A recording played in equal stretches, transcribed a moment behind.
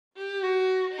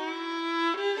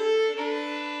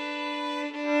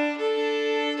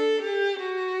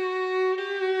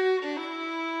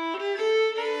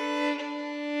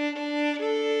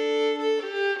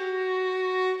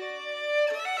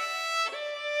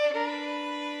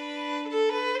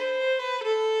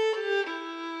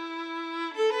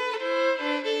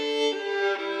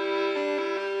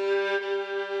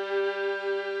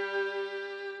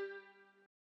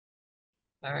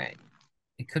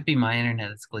It could be my internet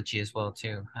that's glitchy as well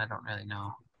too. I don't really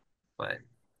know. But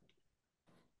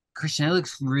Christian, it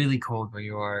looks really cold where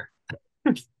you are.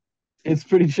 It's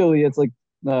pretty chilly. It's like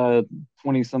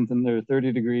 20 something or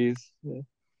 30 degrees. Yeah.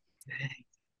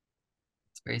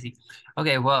 It's crazy.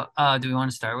 Okay, well, do we want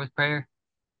to start with prayer?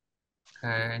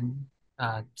 And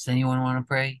does anyone want to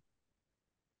pray?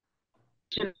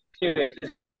 Christian too.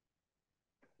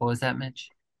 What was that, Mitch?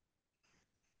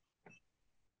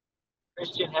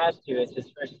 Christian has to. It's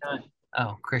his first time.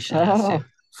 Oh, Christian has to.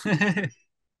 Oh,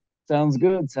 sounds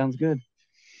good. Sounds good.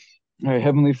 All right,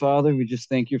 Heavenly Father, we just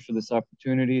thank you for this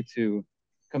opportunity to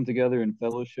come together in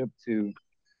fellowship to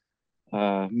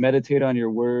meditate on your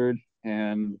word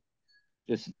and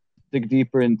just dig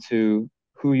deeper into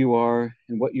who you are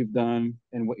and what you've done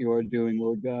and what you are doing,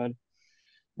 Lord God.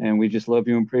 And we just love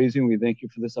you and praise you. And we thank you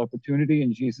for this opportunity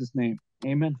in Jesus' name.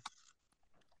 Amen.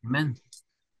 Amen.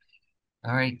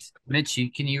 All right, Mitch,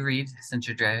 can you read since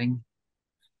you're driving?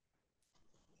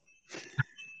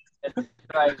 That's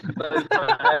right. But you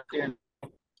don't have to.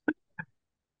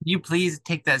 You please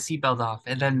take that seatbelt off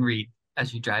and then read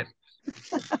as you drive.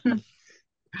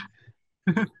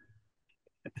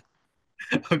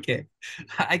 Okay,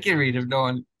 I can read if no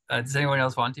one. Does anyone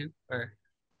else want to? Or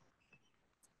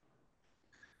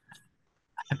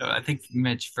I don't know, I think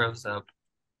Mitch froze up.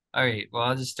 All right, well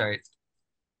I'll just start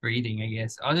reading. I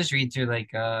guess I'll just read through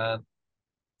like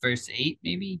verse 8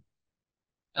 maybe.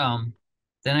 Um,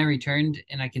 then I returned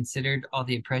and I considered all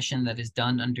the oppression that is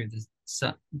done under the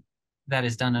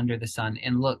sun,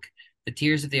 and look, the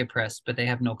tears of the oppressed, but they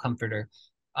have no comforter.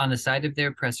 On the side of their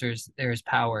oppressors there is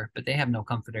power, but they have no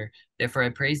comforter. Therefore I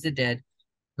praise the dead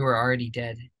who are already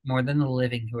dead, more than the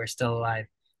living who are still alive.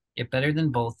 Yet better than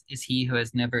both is he who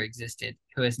has never existed,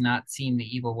 who has not seen the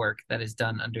evil work that is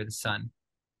done under the sun.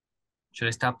 Should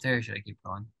I stop there or should I keep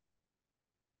going?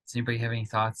 Does anybody have any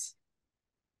thoughts?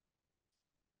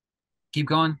 Keep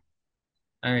going?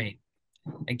 All right.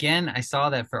 Again, I saw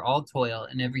that for all toil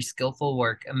and every skillful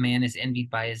work, a man is envied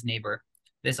by his neighbor.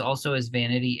 This also is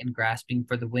vanity and grasping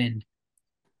for the wind.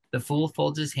 The fool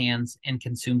folds his hands and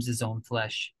consumes his own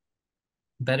flesh.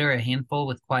 Better a handful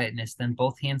with quietness than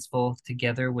both hands full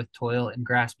together with toil and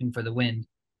grasping for the wind.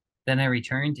 Then I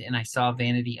returned, and I saw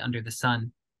vanity under the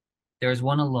sun. There is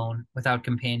one alone, without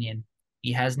companion.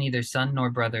 He has neither son nor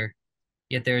brother,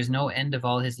 yet there is no end of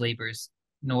all his labors,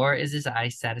 nor is his eye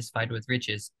satisfied with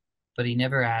riches. But he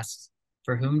never asks,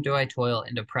 for whom do I toil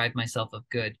and deprive myself of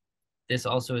good? This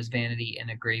also is vanity and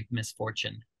a grave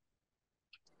misfortune.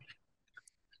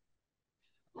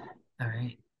 All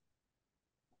right.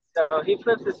 So he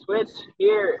flips the switch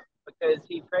here because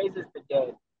he praises the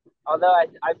dead. Although I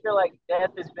feel like death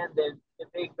has been the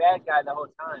big bad guy the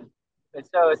whole time. But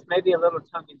so it's maybe a little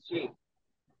tongue in cheek.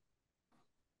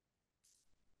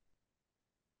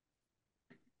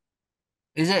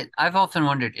 Is it, I've often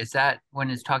wondered, is that when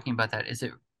it's talking about that, is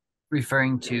it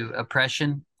referring to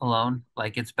oppression alone?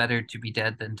 Like it's better to be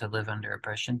dead than to live under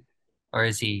oppression? Or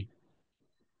is he,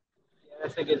 Yeah,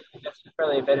 that's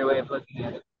probably a better way of looking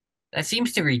at it. that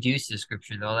seems to reduce the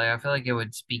scripture though. Like I feel like it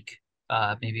would speak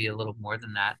maybe a little more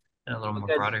than that in a little more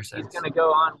Because broader he's sense. gonna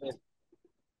go on with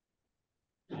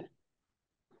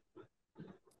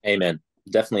Amen.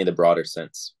 Definitely the broader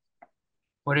sense.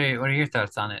 What are your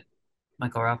thoughts on it,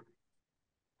 Michael Rob?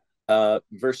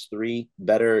 Verse 3,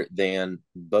 better than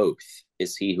both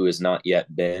is he who has not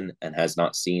yet been and has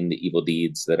not seen the evil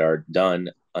deeds that are done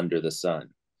under the sun.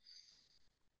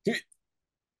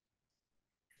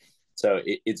 So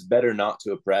it's better not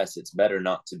to oppress. It's better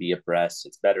not to be oppressed.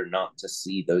 It's better not to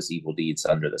see those evil deeds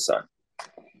under the sun.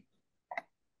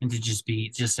 And to just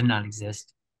to not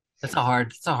exist. That's a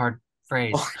hard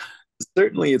phrase. Well,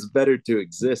 certainly it's better to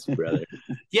exist, brother.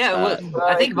 Yeah, well, I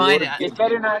well, think mine. it's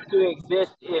better not to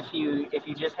exist if you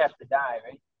just have to die,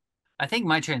 right? I think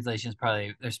my translation is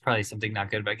probably there's probably something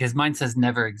not good about because mine says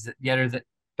never exist. Yet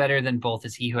better than both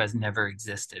is he who has never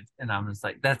existed, and I'm just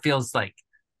like that feels like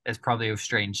it's probably a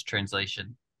strange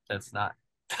translation. That's not.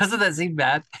 Doesn't that seem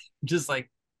bad? Just like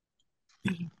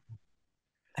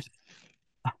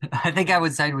I think I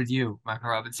would side with you, Michael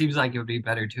Rob. It seems like it would be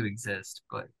better to exist,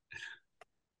 but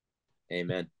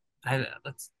Amen.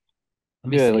 let's let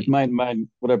me Yeah, like see. mine,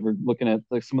 whatever. Looking at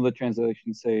like some of the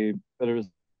translations say, "Better is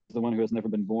the one who has never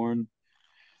been born."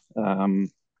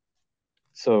 Um,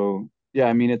 so yeah,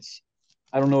 I mean, it's.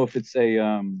 I don't know if it's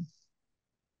a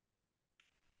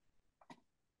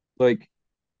like.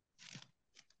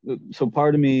 So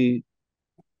part of me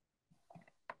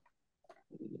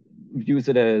views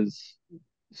it as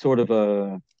sort of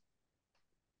a.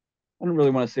 I don't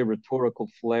really want to say rhetorical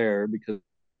flair because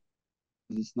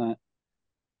it's not.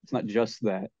 It's not just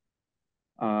that.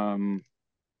 Um,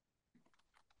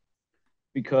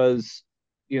 because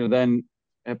then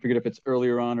I forget if it's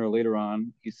earlier on or later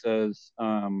on. He says,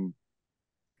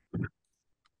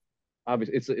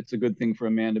 obviously, it's a good thing for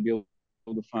a man to be able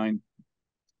to find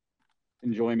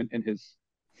enjoyment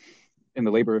in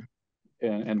the labor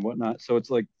and whatnot. So it's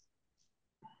like,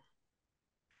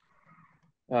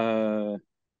 uh,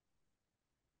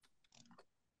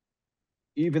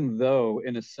 even though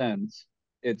in a sense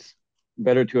it's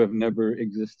better to have never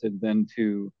existed than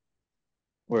to,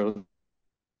 or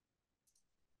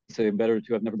say better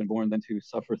to have never been born than to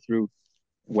suffer through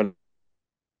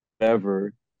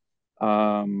whatever.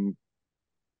 Um,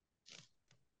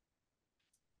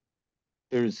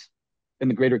 there's in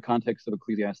the greater context of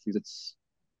Ecclesiastes,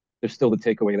 there's still the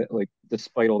takeaway that, like,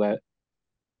 despite all that,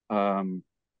 um,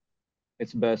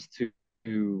 it's best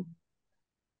to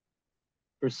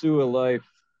pursue a life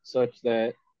such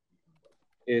that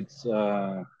it's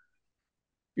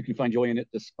you can find joy in it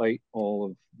despite all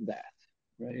of that,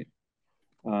 right?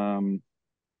 Um,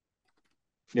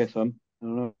 yeah, so I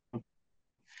don't know,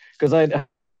 because I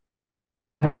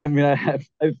mean,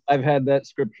 I've had that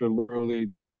scripture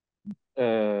literally,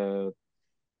 uh,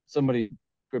 somebody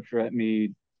scripture at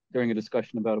me during a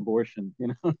discussion about abortion.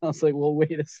 I was like, well,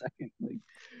 wait a second, like,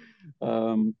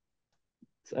 um,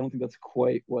 I don't think that's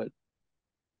quite what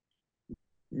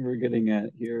we're getting at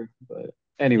here. But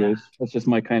anyways, that's just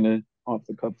my kind of off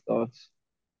the cuff thoughts.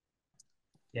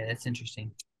 Yeah, that's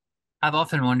interesting. I've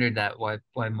often wondered that why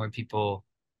more people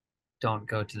don't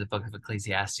go to the Book of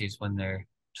Ecclesiastes when they're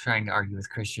trying to argue with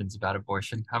Christians about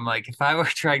abortion. I'm like, if I were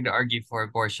trying to argue for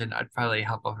abortion, I'd probably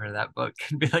hop over to that book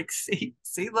and be like, see,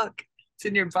 look, it's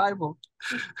in your Bible.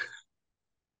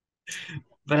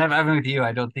 But I'm with you.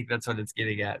 I don't think that's what it's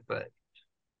getting at. But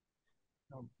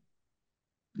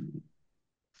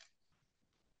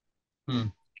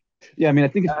Yeah, I mean, I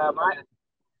think My,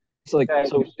 it's like,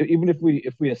 so even if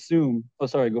we assume, oh,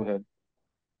 sorry, go ahead.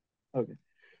 Okay,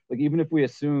 like, even if we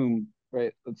assume,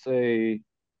 right, let's say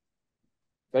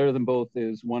better than both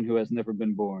is one who has never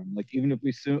been born. Like, even if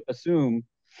we assume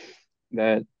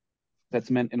that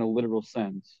that's meant in a literal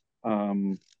sense,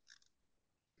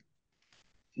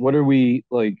 what are we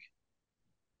like?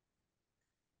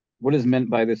 What is meant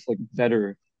by this, like,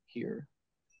 better here?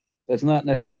 That's not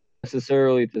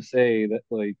necessarily to say that,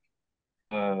 like,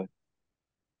 uh,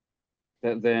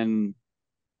 that then,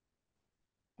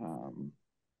 um,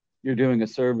 you're doing a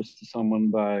service to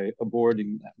someone by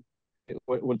aborting them.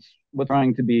 What's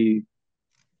trying to be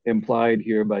implied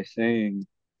here by saying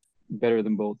better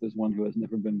than both is one who has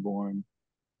never been born?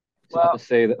 It's not to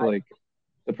say that, like,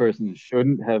 the person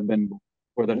shouldn't have been born,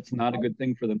 or that it's not a good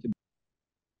thing for them to be.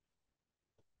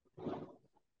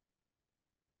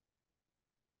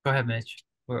 Go ahead, Mitch.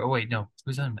 Oh, wait, no.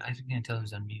 Who's on? I can't tell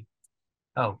who's on mute.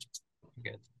 Oh,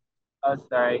 you're good. Oh,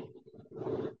 sorry.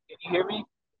 Can you hear me?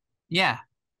 Yeah.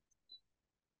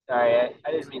 Sorry,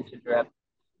 I didn't mean to interrupt.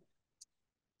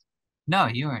 No,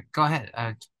 you weren't. Go ahead.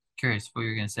 I'm curious what you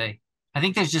were going to say. I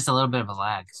think there's just a little bit of a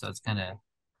lag, so it's kind of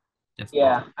difficult.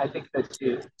 Yeah, I think so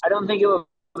too. I don't think it will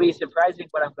be surprising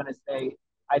what I'm going to say.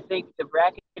 I think the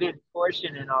bracketed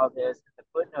portion in all this, the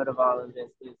footnote of all of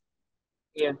this,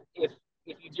 is if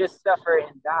you just suffer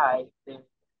and die, then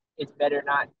it's better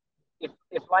not.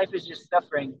 If life is just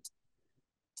suffering,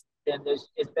 then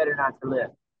it's better not to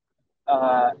live.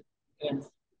 And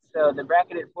so the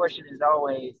bracketed portion is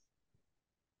always,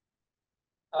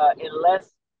 unless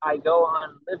I go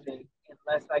on living,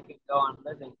 unless I can go on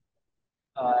living,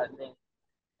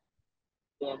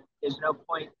 then there's no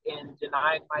point in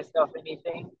denying myself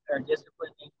anything or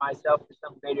disciplining myself for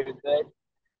some greater good,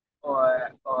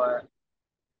 or or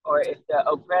or if the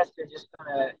oppressed are just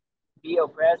gonna be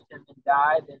oppressed and then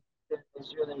die, then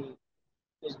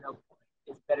there's no point.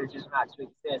 It's better just not to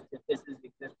exist if this is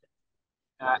existence.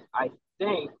 I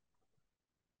think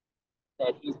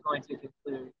that he's going to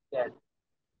conclude that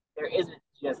there isn't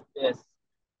just this,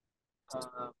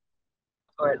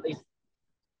 or at least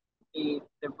the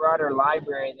broader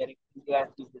library that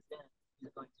Ecclesiastes is in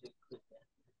is going to include that.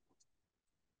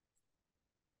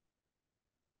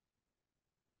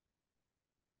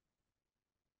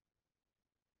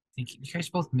 Think you guys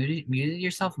both muted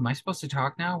yourself? Am I supposed to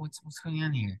talk now? What's going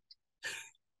on here?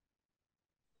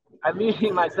 I'm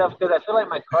muting myself because I feel like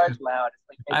my car's loud.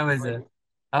 It's like I was oh,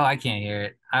 I can't hear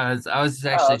it. I was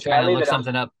actually okay, trying to look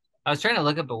something up. I was trying to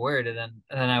look up a word, and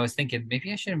then I was thinking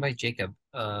maybe I should invite Jacob,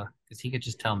 because he could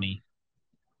just tell me.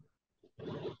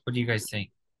 What do you guys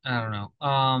think? I don't know.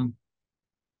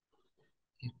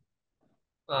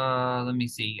 Let me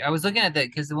see. I was looking at that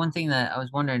because the one thing that I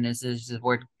was wondering is the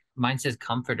word, mine says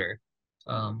comforter.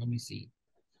 Let me see.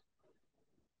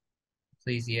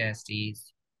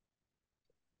 Ecclesiastes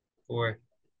 4.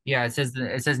 Yeah, it says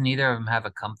neither of them have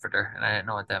a comforter, and I didn't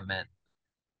know what that meant.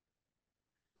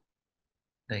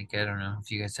 Like, I don't know if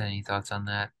you guys had any thoughts on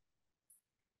that.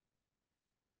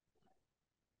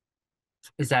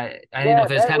 Is that I didn't know Yeah,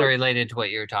 if it's that kind of was. related to what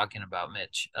you were talking about,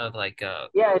 Mitch, of like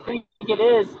Yeah, I think it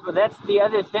is. But that's the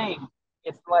other thing.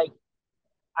 It's like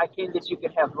I came that you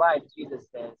could have life, Jesus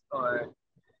says, or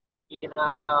I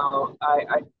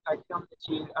come that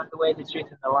you on the way, the truth,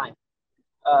 and the life.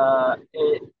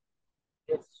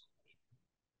 It's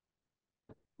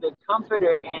the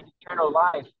comforter and eternal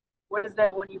life. What is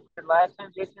that when you put last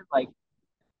time, Jason? Like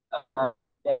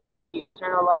the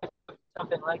eternal life,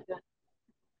 something like that.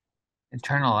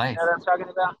 eternal You life. know what I'm talking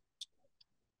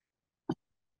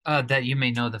about? That you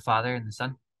may know the Father and the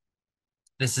Son.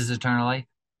 This is eternal life.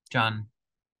 John,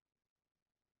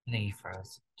 I think he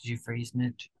froze. Did you freeze,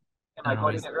 Mitch? Am I I don't know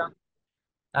what quoting he's.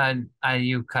 it wrong?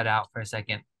 You cut out for a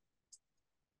second.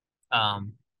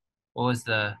 What was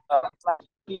the?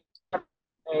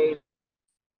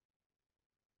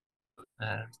 A,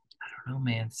 I don't know,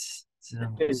 man. This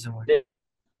isn't working. there's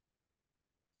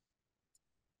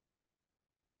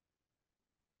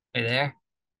Hey there,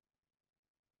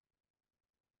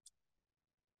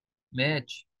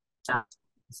 Mitch.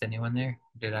 Is anyone there?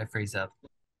 Did I freeze up?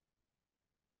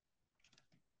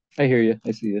 I hear you.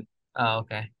 I see you. Oh,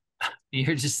 okay.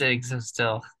 You're just sitting so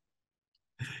still.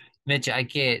 Mitch, I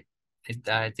can't.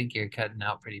 I think you're cutting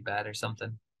out pretty bad or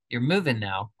something. You're moving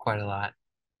now quite a lot.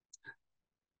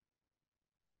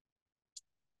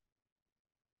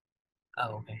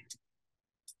 Oh, okay.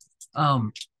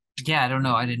 Yeah, I don't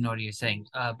know. I didn't know what you were saying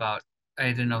about. I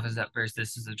didn't know if it was that verse.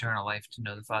 This is eternal life to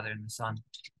know the Father and the Son.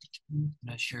 I'm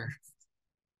not sure.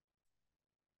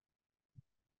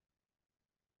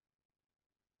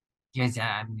 Yes,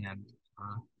 yeah. I mean,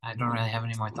 I don't really have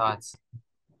any more thoughts.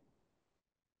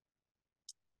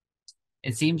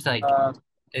 It seems like uh,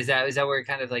 is that where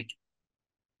kind of like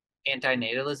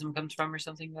anti-natalism comes from or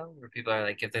something though, where people are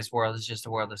like, if this world is just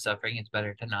a world of suffering, it's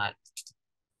better to not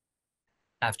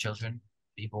have children,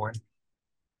 be born.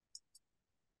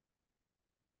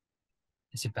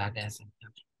 Is it bad as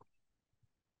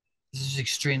this is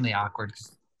extremely awkward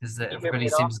because you hear me everybody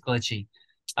at all? seems glitchy.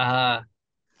 Uh,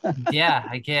 yeah,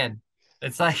 I can.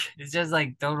 It's like it's just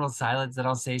like total silence, and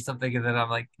I'll say something, and then I'm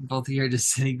like, both of you are just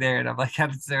sitting there, and I'm like, how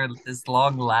is there this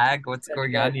long lag? What's That's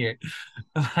going on good. here?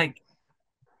 I'm like,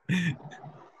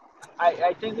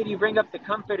 I think when you bring up the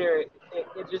comforter,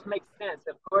 it just makes sense.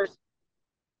 Of course,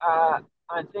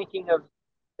 I'm thinking of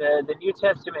the New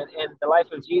Testament and the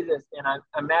life of Jesus, and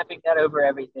I'm mapping that over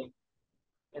everything.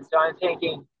 And so I'm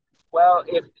thinking, well,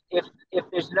 if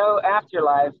there's no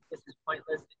afterlife, this is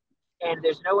pointless, and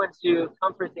there's no one to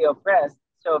comfort the oppressed.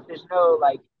 So if there's no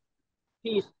like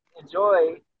peace and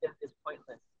joy, then it's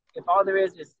pointless. If all there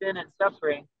is sin and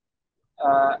suffering,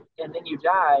 and then you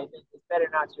die, then it's better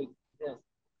not to exist.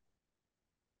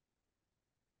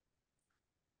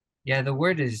 yeah, the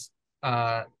word is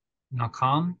uh,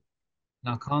 nakam,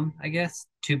 nakam, I guess,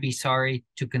 to be sorry,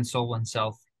 to console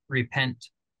oneself, repent,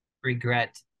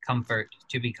 regret, comfort,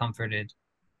 to be comforted.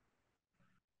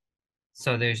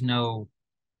 So there's no.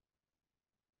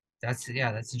 That's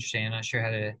yeah, that's interesting. I'm not sure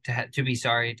how to be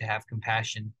sorry, to have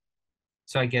compassion.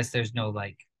 So I guess there's no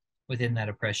like within that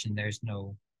oppression, there's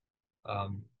no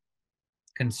um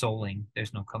consoling,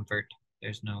 there's no comfort,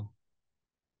 there's no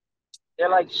They're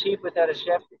like sheep without a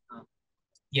shepherd.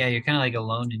 yeah, you're kind of like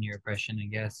alone in your oppression, I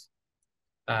guess.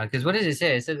 Because what does it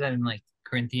say? It says that in like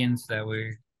Corinthians that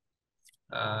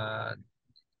uh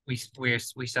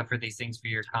we suffer these things for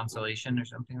your consolation or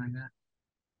something like that.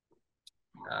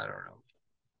 I don't know.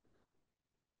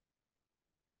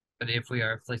 But if we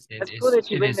are afflicted, That's cool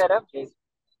that you it bring is that up, Jason.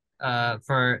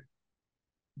 for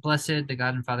blessed the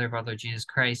God and Father of our Lord Jesus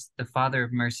Christ, the Father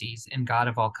of mercies and God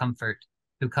of all comfort,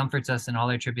 who comforts us in all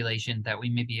our tribulation, that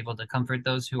we may be able to comfort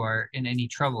those who are in any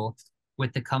trouble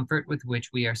with the comfort with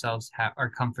which we ourselves are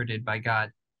comforted by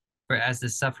God. For as the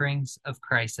sufferings of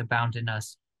Christ abound in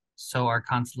us, so our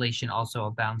consolation also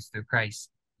abounds through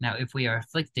Christ. Now, if we are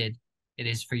afflicted, it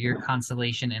is for your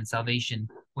consolation and salvation,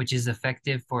 which is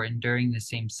effective for enduring the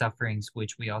same sufferings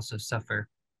which we also suffer.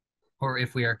 Or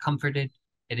if we are comforted,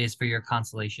 it is for your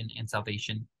consolation and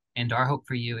salvation. And our hope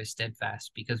for you is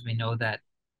steadfast, because we know that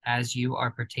as you are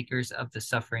partakers of the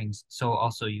sufferings, so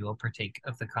also you will partake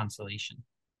of the consolation.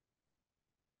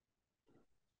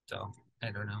 So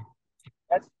I don't know.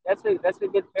 That's a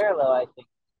good parallel, I think.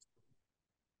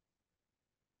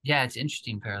 Yeah, it's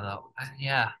interesting parallel.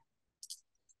 Yeah.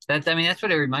 I mean, that's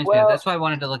what it reminds me of. Well, That's why I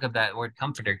wanted to look up that word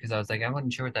comforter, because I was like, I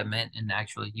wasn't sure what that meant in the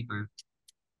actual Hebrew.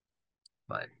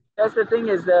 But that's the thing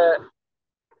is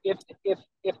if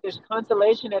there's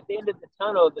consolation at the end of the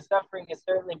tunnel, the suffering is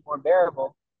certainly more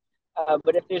bearable.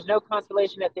 But if there's no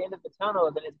consolation at the end of the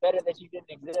tunnel, then it's better that you didn't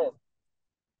exist.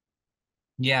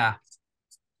 Yeah.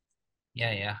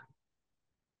 Yeah.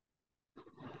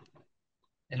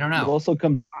 I don't What know. also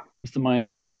comes to mind,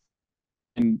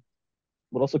 and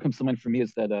what also comes to mind for me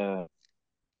is that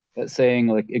saying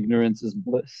like ignorance is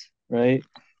bliss, right?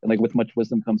 And like with much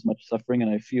wisdom comes much suffering.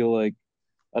 And I feel like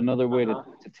another way to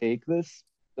take this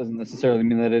doesn't necessarily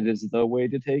mean that it is the way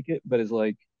to take it, but is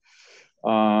like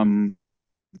um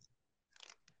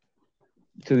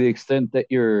to the extent that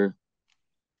your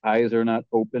eyes are not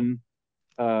open,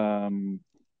 um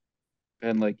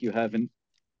and like you haven't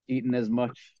eaten as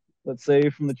much, let's say,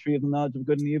 from the tree of the knowledge of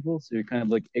good and evil, so you're kind of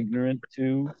like ignorant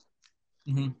to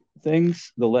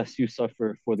things, the less you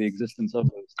suffer for the existence of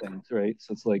those things, right?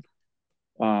 So it's like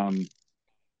um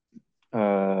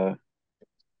uh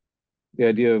the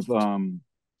idea of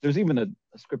there's even a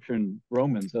scripture in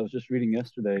Romans I was just reading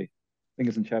yesterday, I think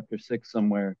it's in chapter 6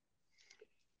 somewhere,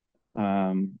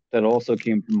 that also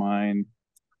came to mind.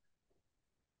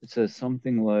 It says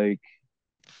something like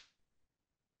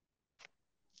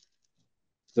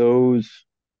those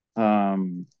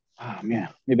oh man,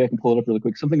 maybe I can pull it up really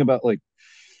quick. Something about like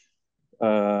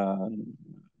uh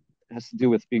it has to do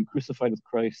with being crucified with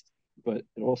Christ, but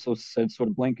it also said sort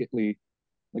of blanketly,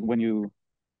 like when you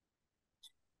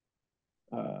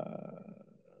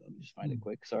let me just find it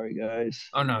quick. Sorry guys.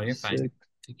 Oh no, you're fine. Six,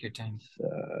 Take your time.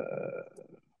 uh,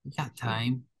 You got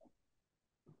time.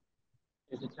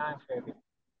 There's a time for everything.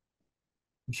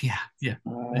 Yeah.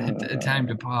 Time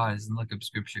to pause and look up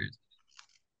scriptures.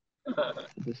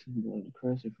 This is the blood of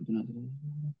Christ. If we do not,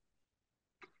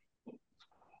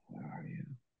 where are you?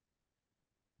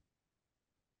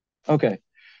 Okay.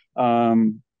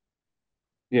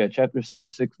 Yeah, chapter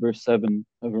 6, verse 7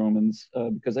 of Romans.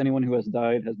 Because anyone who has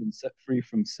died has been set free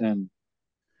from sin.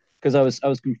 Because I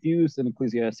was confused in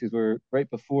Ecclesiastes, where right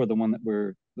before the one that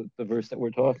we're the verse that we're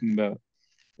talking about,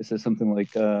 it says something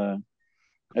like,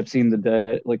 "I've seen the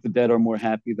dead, like the dead are more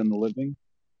happy than the living."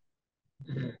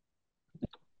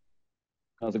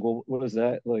 I was like, "Well, what is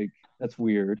that? Like, that's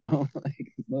weird.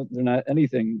 Like, no, they're not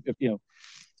anything, if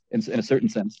in a certain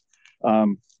sense."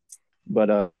 Um,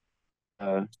 but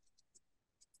uh,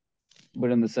 but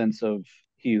in the sense of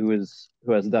he who has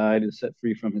died is set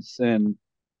free from his sin.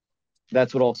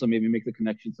 That's what also made me make the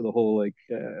connection to the whole like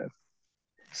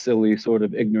silly sort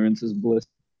of ignorance is bliss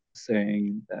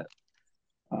saying that,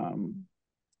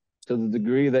 to the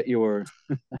degree that you're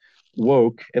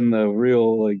woke in the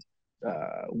real like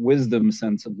wisdom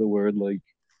sense of the word, like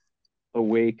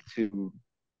awake to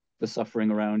the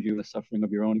suffering around you, the suffering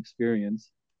of your own experience,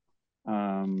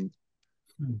 um,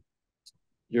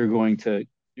 you're going to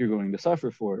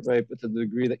suffer for it, right? But to the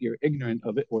degree that you're ignorant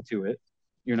of it or to it,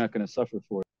 you're not going to suffer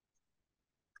for it.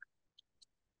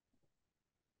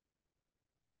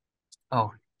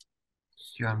 Oh,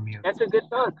 you're on mute. That's a good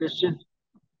thought, Christian.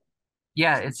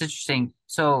 Yeah, it's interesting.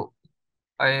 So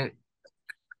are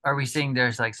are we saying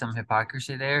there's like some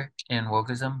hypocrisy there in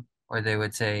wokeism, or they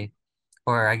would say,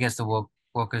 or I guess the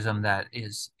wokeism that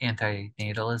is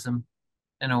anti-natalism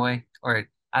in a way, or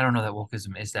I don't know that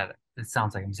wokeism is that. It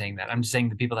sounds like I'm saying that. I'm just saying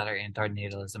the people that are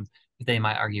anti-natalism, they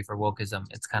might argue for wokeism.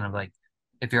 It's kind of like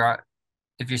if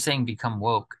you're saying become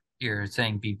woke, you're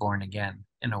saying be born again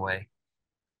in a way,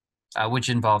 which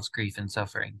involves grief and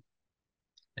suffering.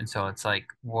 And so it's like,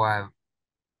 wow,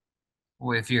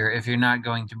 if you're not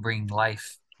going to bring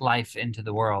life into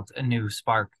the world, a new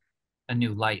spark, a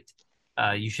new light,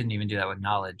 you shouldn't even do that with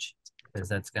knowledge because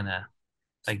that's gonna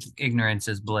like ignorance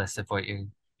is bliss. If what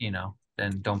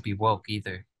then don't be woke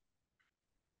either.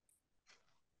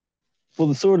 Well,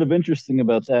 the sort of interesting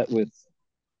about that with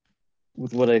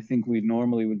what I think we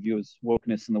normally would view as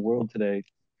wokeness in the world today,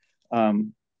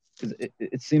 um, is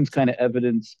it seems kind of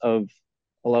evidence of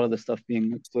a lot of the stuff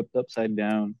being flipped upside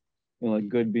down, like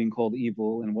good being called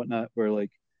evil and whatnot, where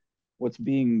like what's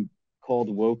being called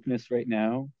wokeness right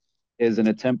now is an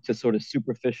attempt to sort of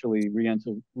superficially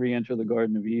re-enter the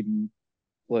Garden of Eden,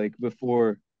 like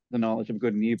before the knowledge of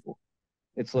good and evil.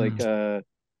 It's like uh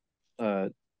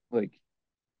like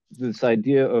this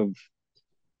idea of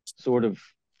sort of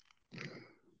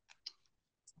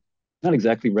not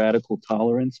exactly radical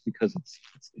tolerance, because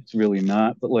it's really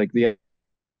not, but like the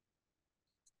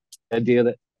idea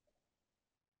that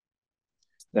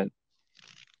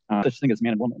such thing as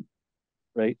man and woman,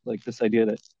 right? Like this idea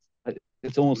that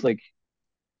it's almost like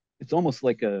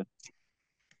a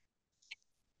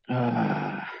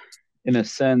uh, in a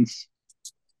sense,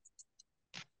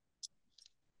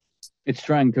 it's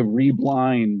trying to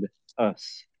reblind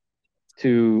us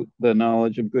to the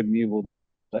knowledge of good and evil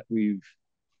that we've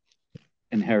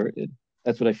inherited.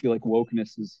 That's what I feel like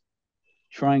wokeness is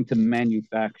trying to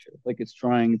manufacture. Like it's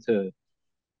trying to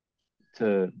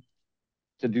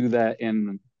do that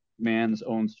in man's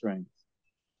own strength,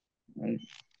 right?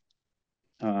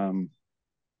 In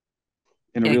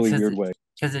a Yeah, really weird way.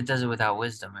 because it does it without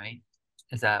wisdom, right?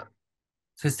 Is that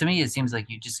because to me it seems like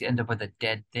you just end up with a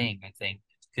dead thing, I think,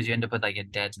 because you end up with like a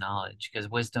dead knowledge. Because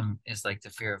wisdom is like the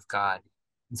fear of God,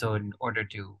 and so in order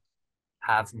to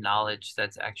have knowledge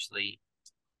that's actually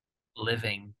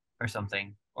living or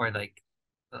something, or like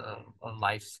a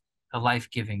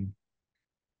life-giving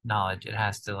knowledge, it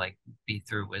has to like be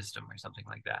through wisdom or something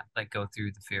like that, like go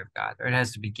through the fear of God, or it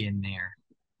has to begin there,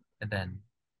 and then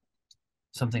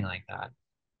something like that,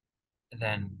 and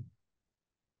then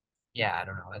yeah, I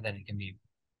don't know, and then it can be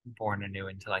born anew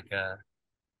into like a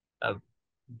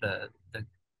the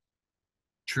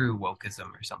true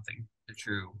wokeism or something, the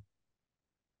true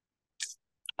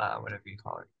whatever you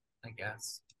call it, I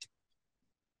guess.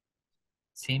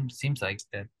 Seems like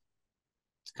that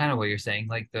it's kind of what you're saying,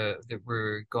 like the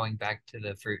we're going back to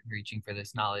the for reaching for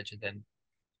this knowledge and then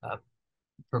uh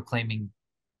proclaiming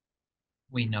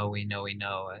we know, we know, we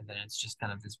know, and then it's just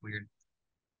kind of this weird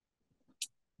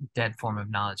dead form of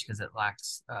knowledge because it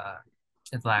lacks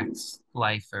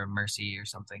life or mercy or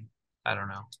something. I don't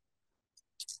know.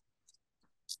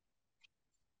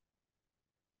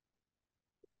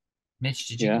 Mitch,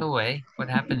 did you Yeah. go away? What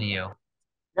happened to you?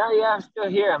 No, yeah, I'm still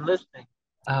here. I'm listening.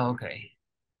 Oh, okay.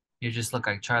 You just look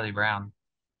like Charlie Brown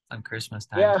on Christmas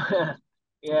time. Yeah,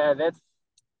 yeah,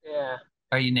 yeah,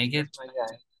 Are you naked? that's my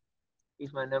guy.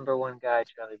 He's my number one guy,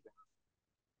 Charlie Brown.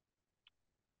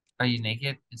 Are you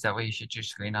naked? Is that why you shut your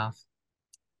screen off?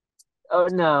 Oh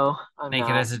no, I'm Naked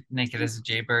not. as a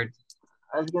jaybird.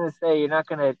 I was gonna say you're not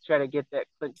gonna try to get that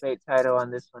clickbait title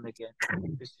on this one again.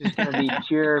 It's just gonna be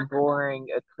pure, boring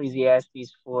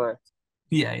Ecclesiastes 4.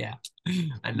 Yeah.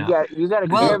 I know. You got to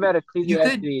Well, care about you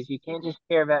Ecclesiastes. could. You can't just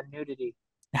care about nudity.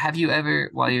 Have you ever,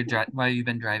 while you've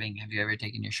been driving, have you ever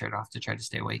taken your shirt off to try to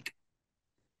stay awake?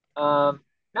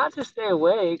 Not to stay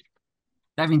awake.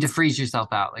 I mean, to freeze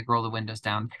yourself out, like roll the windows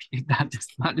down, not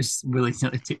just willy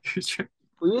nilly take your shirt.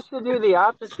 We used to do the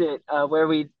opposite, where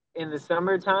we in the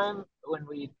summertime when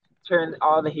we turn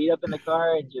all the heat up in the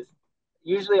car and just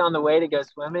usually on the way to go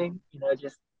swimming,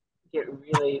 just get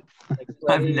really like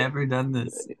I've sweaty. never done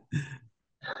this.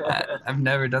 I've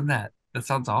never done that. That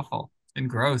sounds awful and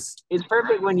gross. It's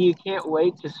perfect when you can't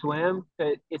wait to swim.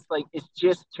 But it's like it's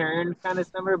just turned kind of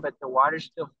summer, but the water's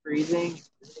still freezing. You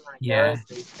really want to Yeah. go,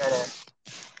 so you try to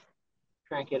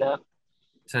crank it up.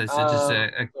 So it's just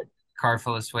a But car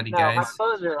full of sweaty no, my guys.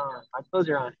 clothes are on. My clothes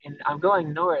are on, and I'm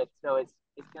going north, so it's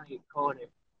gonna get colder.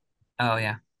 Oh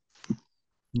yeah.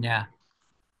 Yeah.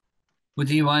 Well,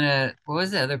 do you want to? What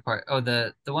was the other part? Oh,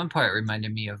 the one part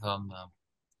reminded me of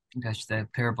gosh, the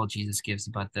parable Jesus gives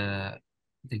about the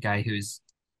guy who's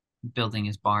building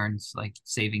his barns, like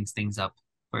saving things up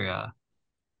for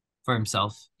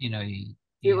himself. He It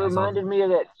has all. reminded me of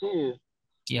that too.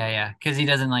 Yeah, because he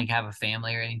doesn't like have a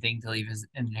family or anything to leave his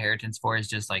inheritance for. He's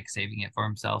just like saving it for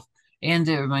himself. And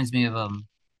it reminds me of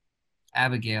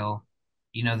Abigail.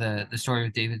 The story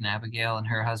with David and Abigail and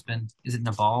her husband. Is it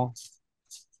Nabal?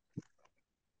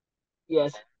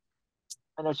 Yes,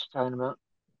 I know what you're talking about.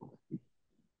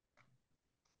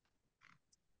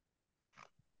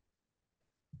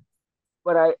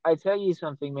 But I tell you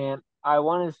something, man. I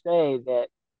want to say that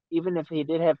even if he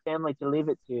did have family to leave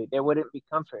it to, there wouldn't be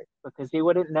comfort because he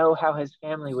wouldn't know how his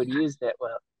family would use that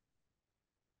well.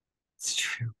 It's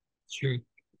true. It's true.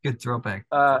 Good throwback.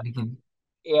 Uh, We can-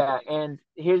 yeah, and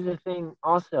here's the thing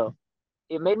also.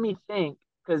 It made me think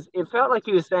because it felt like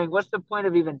he was saying, what's the point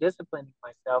of even disciplining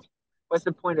myself? What's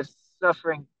the point of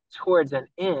suffering towards an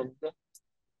end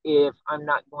if I'm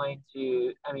not going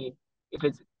to, I mean, if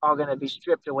it's all going to be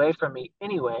stripped away from me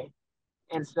anyway?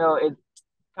 And so it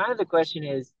kind of the question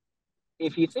is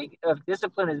if you think of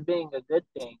discipline as being a good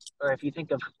thing, or if you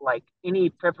think of like any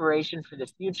preparation for the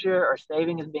future or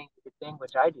saving as being a good thing,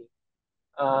 which I do,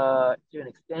 to an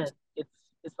extent,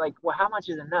 it's like, well, how much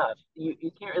is enough?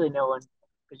 You can't really know when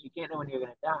because you can't know when you're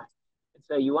going to die, and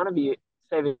so you want to be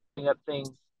saving up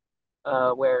things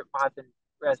where moth and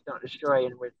rust don't destroy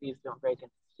and where thieves don't break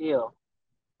and steal.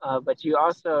 But you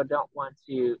also don't want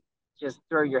to just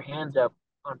throw your hands up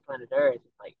on planet Earth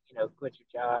and like quit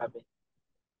your job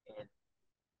and,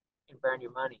 and burn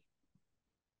your money.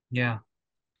 Yeah.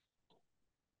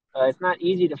 It's not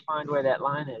easy to find where that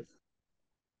line is.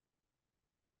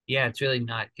 Yeah, it's really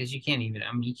not because you can't even,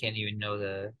 I mean, you can't even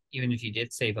know even if you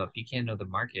did save up, you can't know the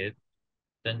market.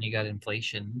 Then you got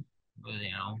inflation,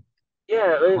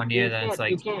 Yeah, one year, then it's you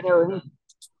like, can't know anything.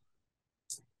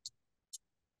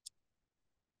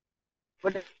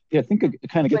 what Yeah, I think it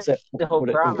kind of gets is at the whole oh,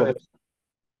 go ahead. promise?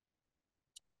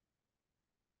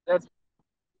 That's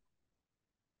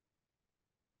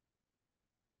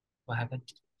What happened?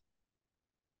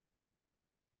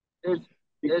 there's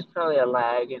there's probably a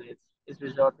lag, and it's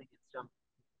resulting in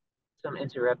some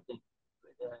interrupting.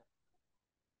 With,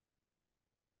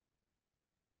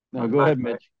 No, on go my ahead,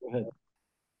 part. Mitch. Go ahead.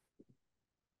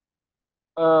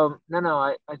 No,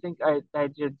 I think I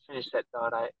did finish that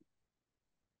thought.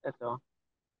 That's all.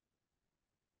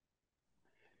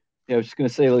 Yeah, I was just gonna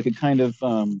say, like, it kind of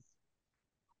um,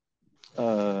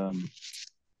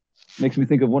 makes me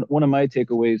think of one of my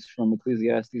takeaways from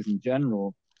Ecclesiastes in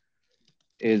general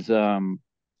is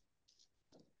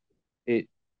it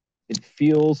it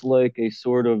feels like a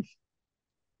sort of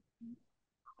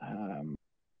um,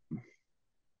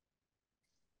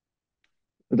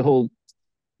 the whole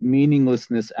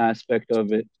meaninglessness aspect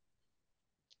of it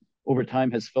over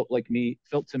time has felt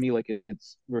to me like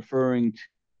it's referring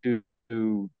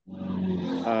to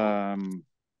um,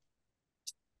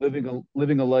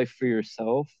 living a life for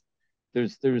yourself.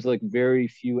 There's like very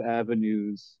few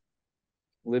avenues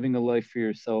living a life for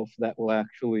yourself that will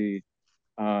actually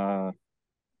uh,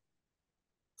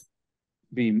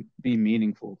 be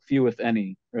meaningful, few if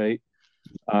any, right?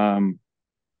 Um,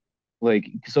 like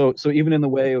so even in the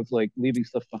way of like leaving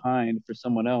stuff behind for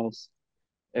someone else,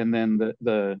 and then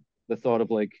the thought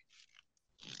of like,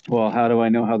 well, how do I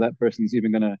know how that person's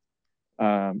even gonna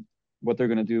what they're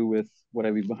gonna do with what I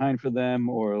leave behind for them,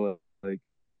 or like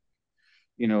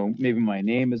maybe my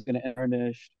name is gonna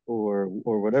tarnish or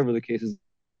whatever the case is.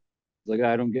 Like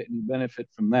I don't get any benefit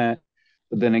from that.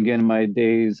 But then again, my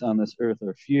days on this earth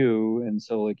are few, and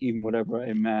so like even whatever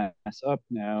I mass up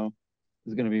now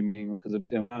is going to be meaningless because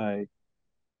of I.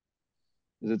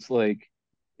 Is it's like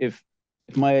if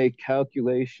if my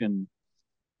calculation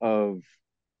of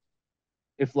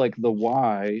if like the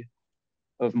why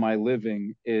of my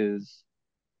living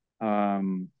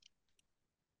um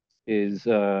is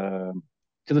to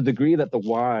the degree that the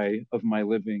why of my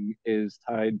living is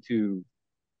tied to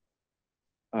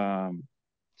um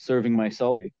serving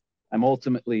myself, I'm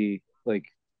ultimately like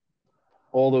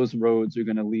all those roads are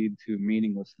going to lead to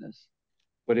meaninglessness.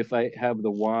 But if I have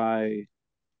the why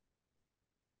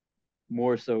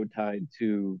more so tied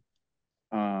to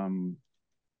um,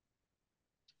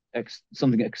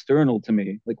 something external to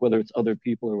me, like whether it's other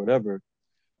people or whatever,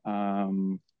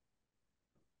 um,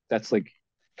 that's like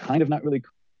kind of not really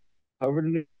covered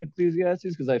in Ecclesiastes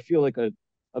because I feel like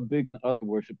a big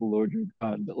worship the Lord your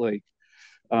God, but like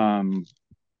um,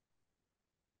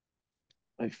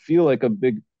 I feel like a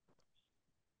big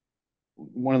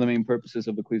one of the main purposes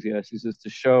of Ecclesiastes is to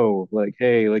show like,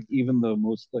 hey, like even the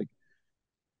most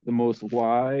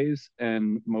wise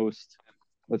and most,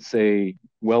 let's say,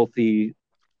 wealthy,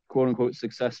 quote unquote,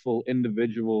 successful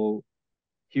individual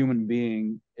human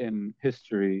being in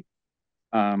history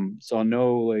saw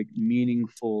no like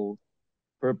meaningful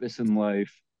purpose in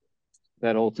life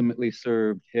that ultimately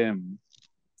served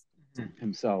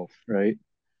himself, right?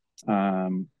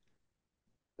 Um,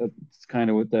 that's kind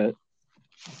of what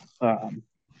um,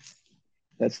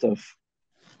 that stuff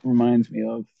reminds me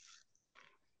of.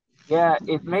 Yeah,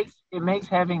 it makes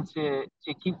having to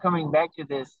keep coming back to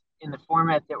this in the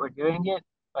format that we're doing it,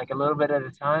 like a little bit at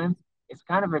a time. It's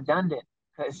kind of redundant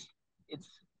because it's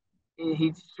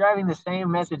he's driving the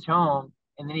same message home,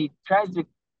 and then he tries to.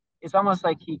 It's almost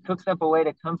like he cooks up a way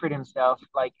to comfort himself,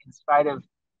 like in spite of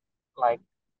like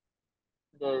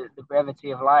the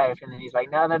brevity of life, and then he's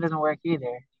like, no, that doesn't work either.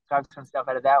 He talks himself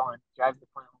out of that one, drives the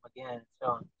point home again.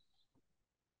 So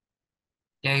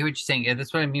Yeah, I hear what you're saying. Yeah,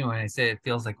 that's what I mean when I say it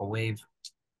feels like a wave.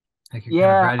 Like you're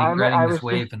kind of yeah, riding I this was just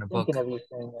wave in a thinking book. of you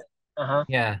saying that. Uh huh.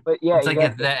 Yeah. But yeah, It's like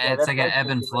exactly. Yeah, it's that's like an what I was ebb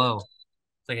and thinking when. flow.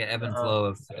 It's like an ebb Uh and huh. flow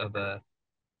of a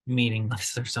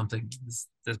meaningless or something. This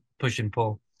push and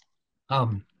pull. I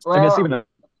mean, Well,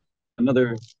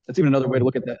 another that's even another way to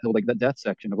look at that, like that death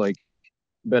section of like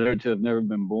better to have never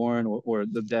been born or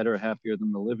the dead are happier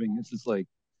than the living. It's just like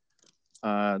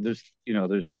there's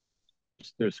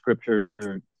there's scripture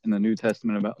in the New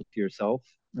Testament about yourself,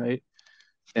 right?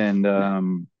 And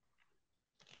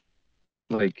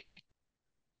like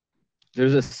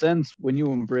there's a sense when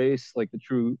you embrace like the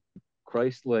true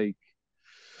Christ-like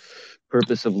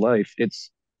purpose of life,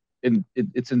 it's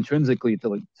intrinsically to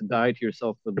like to die to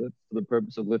yourself for the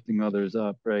purpose of lifting others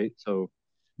up, right? So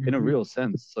in a Mhm. real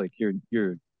sense, like you're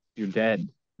dead,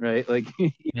 right? Like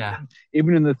Yeah.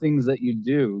 even in the things that you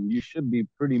do, you should be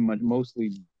pretty much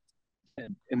mostly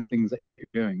dead in things that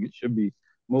you're doing. It should be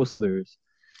most theirs.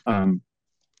 Um,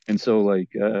 and so like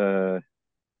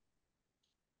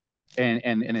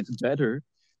and it's better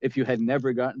if you had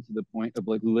never gotten to the point of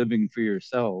like living for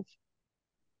yourself,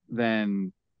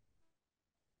 then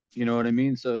you know what I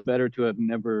mean? So better to have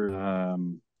never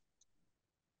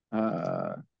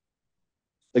uh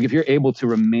like if you're able to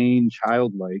remain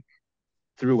childlike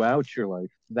throughout your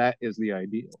life, that is the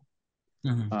ideal.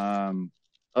 Mhm.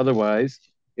 Otherwise,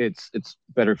 it's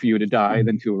better for you to die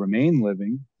than to remain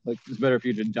living. Like it's better for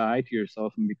you to die to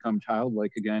yourself and become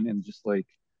childlike again, and just like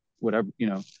whatever, you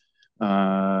know.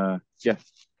 Yeah,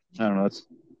 I don't know. It's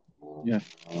yeah,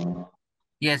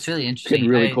 Yeah, it's really it's getting interesting.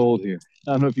 really cold here.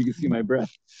 I don't know if you can see my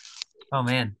breath. Oh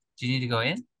man, do you need to go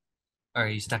in, or are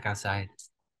you stuck outside?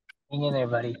 Hang in there,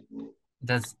 buddy.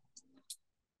 Does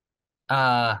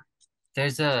uh,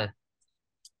 there's a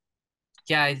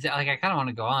yeah, like I kind of want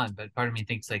to go on, but part of me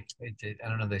thinks like I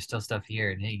don't know. There's still stuff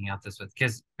here and hanging out this with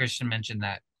because Christian mentioned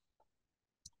that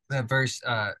verse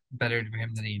better for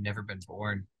him than he never been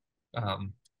born.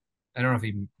 Um, I don't know if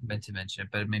he meant to mention it,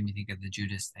 but it made me think of the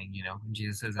Judas thing, you know, when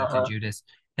Jesus says that to Uh-huh. Judas.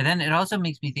 And then it also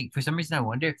makes me think, for some reason, I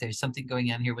wonder if there's something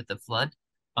going on here with the flood,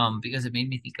 because it made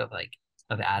me think of like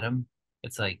of Adam.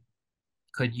 It's like,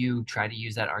 could you try to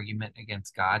use that argument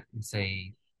against God and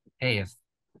say, hey,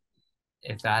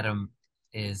 if Adam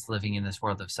is living in this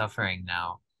world of suffering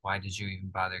now, why did you even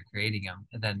bother creating him?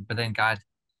 But then God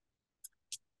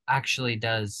actually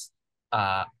does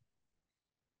uh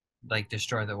like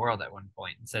destroy the world at one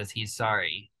point and says he's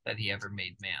sorry that he ever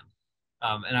made man.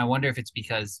 And I wonder if it's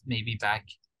because maybe back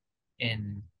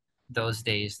in those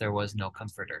days there was no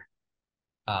comforter.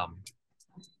 Um,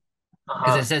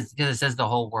 Uh-huh. because it says the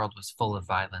whole world was full of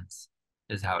violence,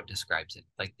 is how it describes it.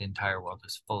 Like the entire world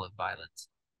was full of violence.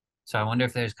 So I wonder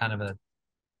if there's kind of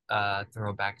a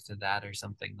throwback to that or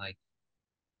something like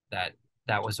that.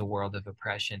 That was a world of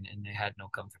oppression and they had no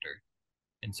comforter,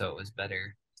 and so it was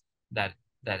better that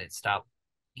it stopped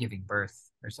giving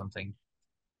birth or something.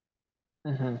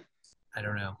 Mm-hmm. I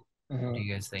don't know. What do Mm-hmm.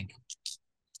 you guys think?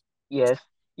 Yes,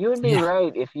 you would be Yeah.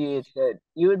 right if you had said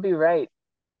you would be right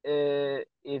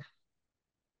if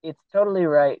it's totally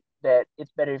right that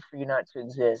it's better for you not to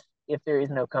exist if there is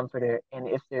no comforter and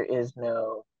if there is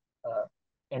no uh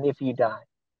and if you die,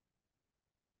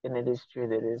 then it is true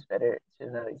that it is better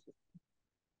to not exist.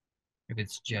 If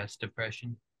it's just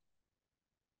depression.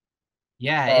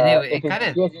 Yeah, and If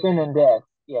it's just sin and death,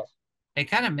 yes. it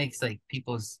kind of makes like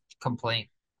people's complaint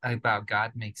about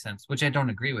God make sense, which I don't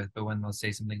agree with, but when they'll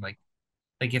say something like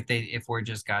if we're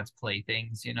just God's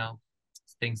playthings, you know,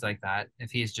 things like that.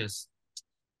 If he's just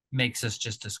makes us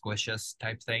just to squish us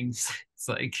type things, it's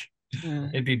like Mm.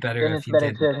 it'd be better Then if it's he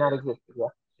better did, to not exist. Yeah.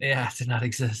 yeah, to not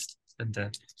exist than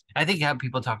to. I think how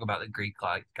people talk about the Greek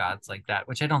gods like that,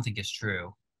 which I don't think is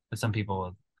true, but some people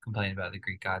will complain about the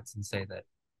Greek gods and say that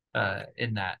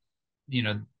in that, you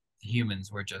know,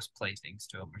 humans were just playthings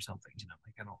to them or something. You know,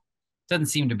 like I don't. Doesn't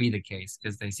seem to be the case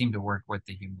because they seem to work with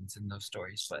the humans in those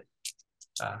stories, but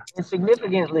uh, And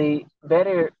significantly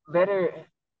better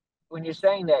when you're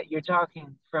saying that you're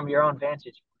talking from your own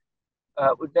vantage.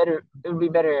 It would be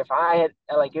better if I had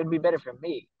like it would be better for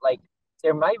me. Like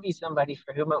there might be somebody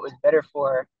for whom it was better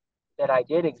for that I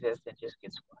did exist and just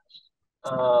get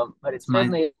squashed. But it it's my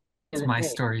certainly it's isn't my me.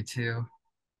 story too.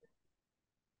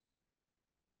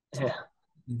 Yeah.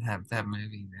 That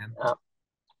movie, man. Uh,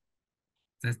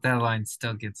 That line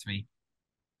still gets me.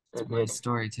 so It's my good.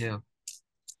 story too.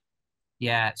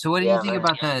 Yeah. So what do you Yeah, think man.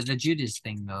 about the Judas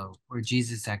thing though, where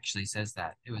Jesus actually says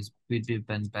that would have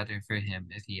been better for him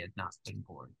if he had not been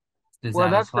born? Does Well,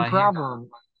 that that's the apply here?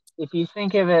 problem. If you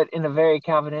think of it in a very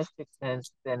Calvinistic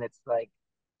sense, then it's like,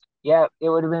 yeah, it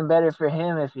would have been better for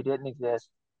him if he didn't exist.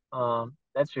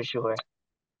 That's for sure.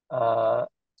 Uh,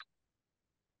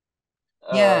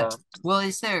 Yeah. uh, Well,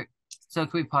 is there? So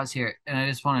can we pause here? And I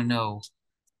just want to know,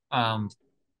 um,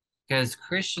 because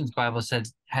Christian's Bible said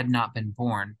had not been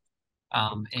born,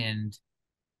 and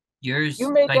you yours,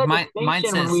 made like that mine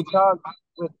distinction when we says, talked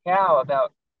with Cal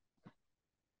about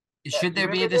that. should Do you there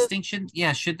be a remember this? distinction?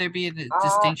 Yeah, should there be a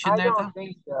distinction I there don't though?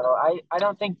 think so. I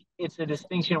don't think it's a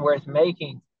distinction worth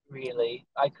making, really.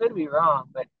 I could be wrong,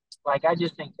 but like I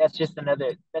just think that's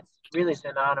really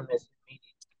synonymous in meaning.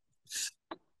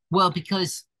 Well,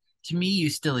 because to me, you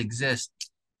still exist,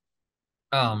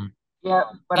 um, Yeah,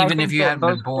 but I even if think you that hadn't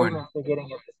both been born. statements are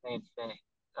getting at the same thing.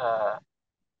 Uh,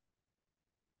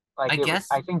 like I guess,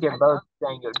 I think they're both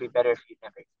saying it would be better if you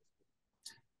never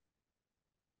existed.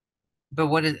 but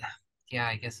what is? Yeah,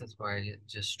 I guess that's where I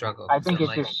just struggle I because think I'm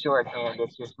it's like, just shorthand.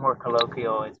 It's just more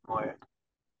colloquial. It's more.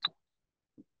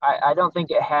 I don't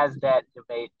think it has that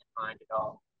debate in mind at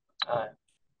all.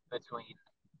 Between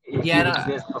if yeah, you no,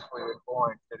 exist before you're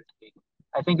born, so to speak.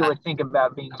 I think it I, would think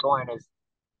about being born as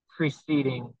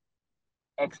preceding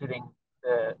exiting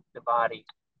the body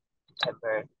at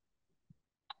birth.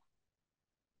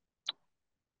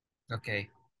 Okay.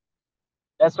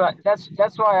 That's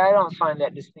why I don't find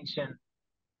that distinction.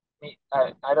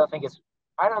 I don't think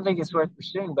it's worth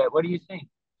pursuing. But what do you think?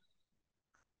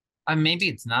 Maybe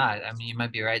it's not. I mean, you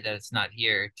might be right that it's not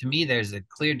here. To me, there's a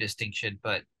clear distinction,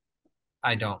 but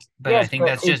I don't. But I Yes, think but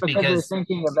that's it's just because we're because,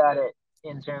 thinking about it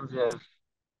in terms of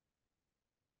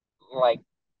like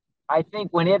I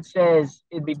think when it says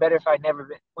it'd be better if I'd never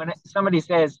been, when somebody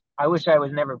says, I wish I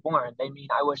was never born, they mean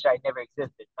I wish I'd never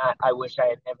existed, not I wish I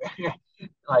had never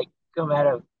like come out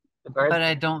of the birth. but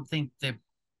I don't think that,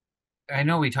 I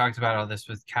know we talked about all this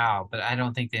with Cal, but I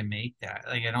don't think they make that.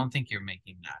 Like, I don't think you're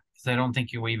making that because I don't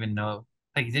think you even know.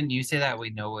 Like, didn't you say that we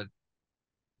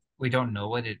don't know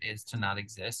what it is to not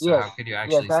exist? So Yes, how could you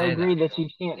yes, actually I say agree that?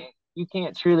 that you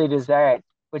can't truly desire it,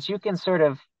 but you can sort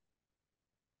of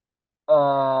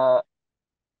uh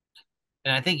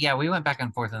And I think, yeah, we went back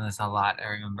and forth on this a lot, I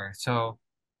remember. So,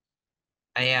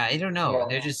 yeah, I don't know. yeah.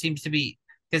 There just seems to be,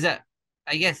 because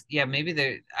I guess, yeah,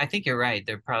 maybe I think you're right.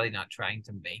 They're probably not trying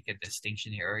to make a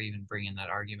distinction here or even bring in that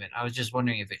argument. I was just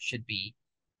wondering if it should be,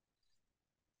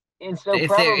 And so if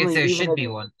probably there even should if be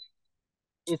one.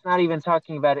 it's not even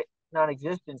talking about it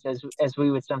non-existence as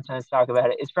we would sometimes talk about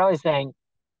it. It's probably saying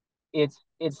it's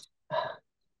it's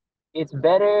it's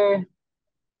better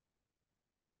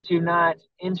to not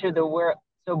enter the world.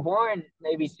 So born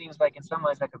maybe seems like in some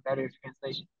ways like a better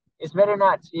translation. It's better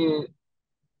not to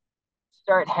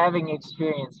start having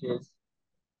experiences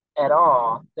at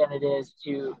all than it is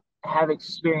to have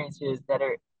experiences that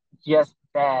are just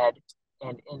bad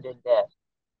and end in death.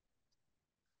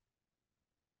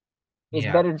 It's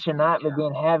Yeah. better to not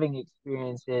begin having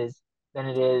experiences than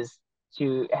it is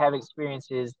to have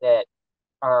experiences that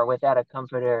are without a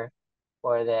comforter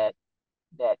or that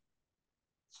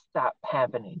stop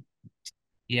happening.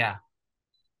 Yeah.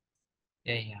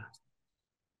 Yeah. Yeah.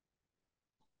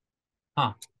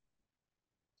 Huh.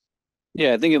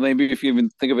 Yeah, I think it maybe if you even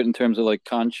think of it in terms of like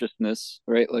consciousness,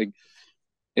 right? Like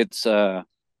it's uh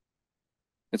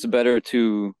it's better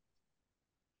to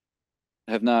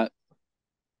have not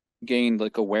gained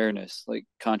like awareness, like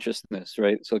consciousness,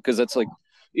 right? So because that's like,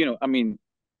 I mean,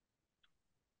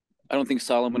 I don't think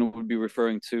Solomon would be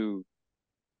referring to,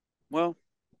 well,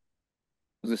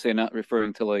 I was gonna say not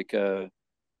referring to like an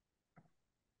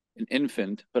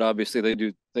infant, but obviously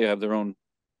they have their own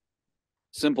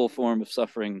simple form of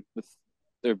suffering with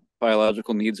their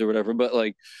biological needs or whatever. But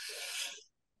like,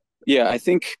 yeah,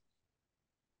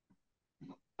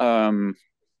 um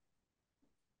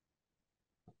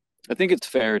I think it's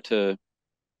fair to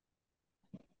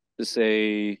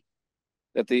say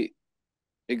that the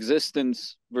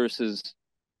existence versus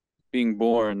being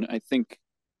born, I think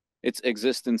it's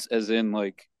existence as in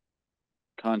like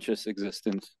conscious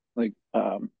existence, like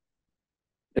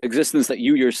existence that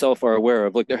you yourself are aware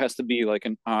of. Like there has to be like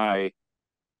an I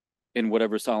in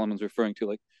whatever Solomon's referring to,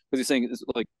 like because he's saying it's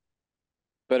like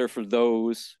better for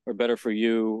those or better for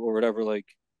you or whatever. Like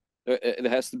it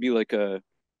has to be like you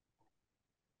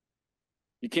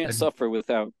can't And suffer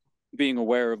without being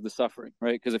aware of the suffering,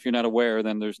 right? Because if you're not aware,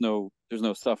 then there's no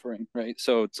suffering, right?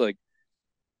 So it's like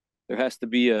there has to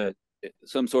be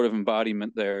some sort of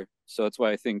embodiment there. So that's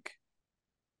why I think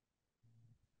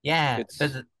yeah, but it's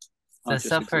the conscious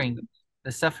suffering, existence.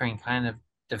 the suffering kind of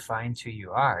defines who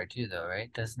you are too, though,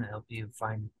 right? Doesn't it help you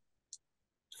find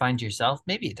yourself?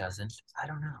 Maybe it doesn't. I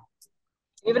don't know.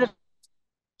 Even if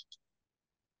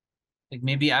Like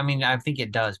maybe, I mean, I think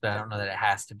it does, but I don't know that it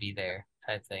has to be there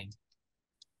type thing.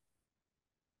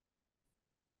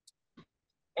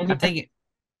 and I'm thinking,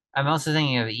 I'm also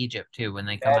thinking of Egypt too. When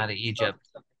they come bad out of something Egypt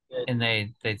good. and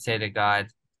they'd say to God,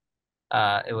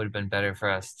 it would have been better for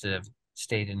us to have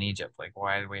stayed in Egypt. Like,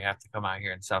 why do we have to come out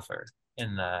here and suffer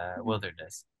in the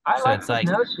wilderness? I So like this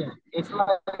notion. it's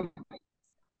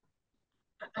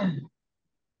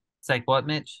like what,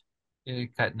 Mitch? You're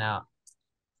cutting out.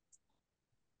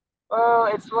 Well,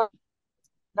 it's like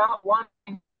not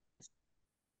wanting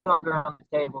longer on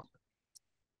the table.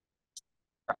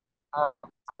 Uh,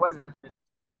 wasn't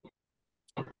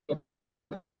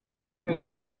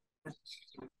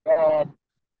bad.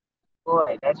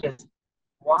 Boy, that's just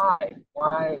why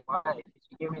did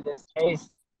you give me this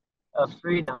taste of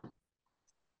freedom?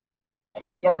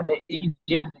 Yeah, the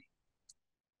Egypt,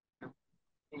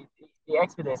 the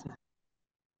Exodus.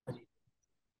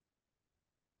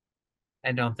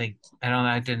 I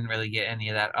didn't really get any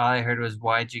of that. All I heard was,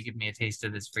 why'd you give me a taste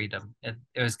of this freedom?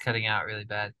 It was cutting out really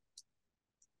bad.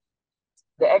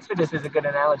 The Exodus is a good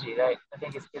analogy, right? I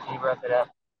think it's good you brought that up.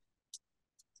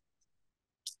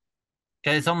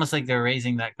 'Cause it's almost like they're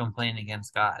raising that complaint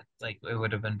against God. Like it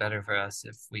would have been better for us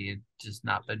if we had just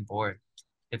not been bored,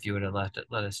 if you would have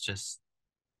let us just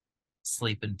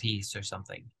sleep in peace or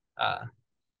something. I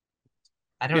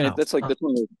don't Yeah, know.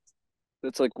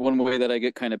 that's like one way that I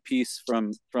get kind of peace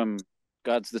from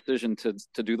God's decision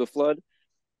to do the flood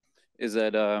is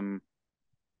that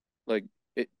like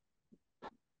it,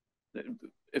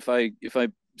 if I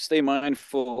stay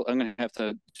mindful, I'm gonna have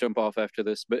to jump off after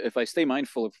this, but if I stay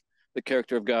mindful of the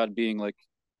character of God being like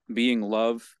being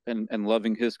love and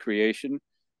loving his creation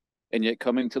and yet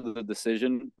coming to the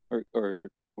decision or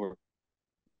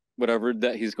whatever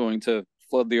that he's going to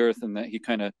flood the earth and that he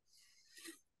kind of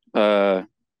uh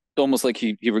almost like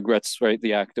he regrets, right,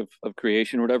 the act of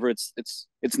creation or whatever. It's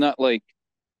not like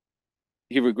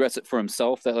he regrets it for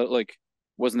himself that like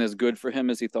wasn't as good for him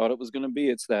as he thought it was going to be.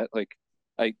 It's that like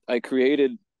I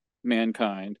created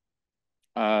mankind.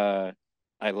 uh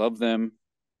I love them.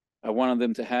 I wanted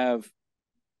them to have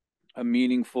a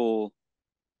meaningful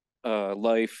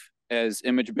life as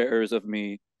image bearers of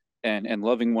me, and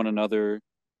loving one another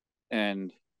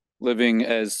and living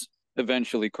as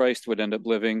eventually Christ would end up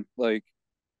living. Like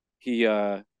he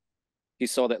uh he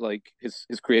saw that like his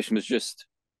creation was just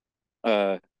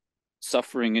uh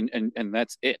suffering, and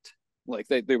that's it. Like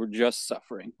they were just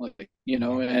suffering, like, you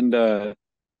know,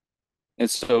 and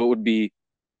so it would be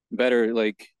better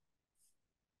like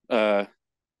uh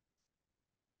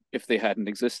if they hadn't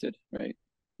existed, right?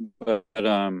 But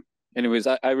anyways,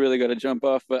 I really got to jump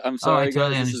off, but I'm Oh, I sorry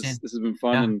totally guys, understand. this has been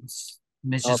fun, Yeah, and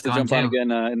Mitch I'll is have to gone jump on too.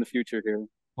 again in the future here.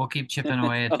 We'll keep chipping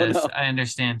away at Oh this. no. I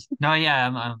understand. No,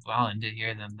 yeah, I'll end it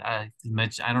here then.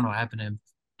 Mitch, I don't know what happened to him,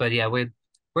 but yeah,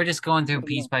 we're just going through Oh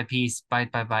piece no. by piece,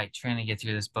 bite by bite, trying to get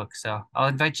through this book. So I'll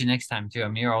invite you next time too. I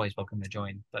mean, you're always welcome to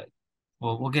join, but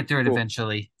we'll get through it Cool.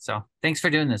 eventually. So thanks for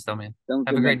doing this though, man. Sounds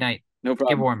Have good, a great man. night. No Get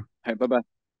problem. warm. All right, bye bye.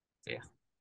 See ya.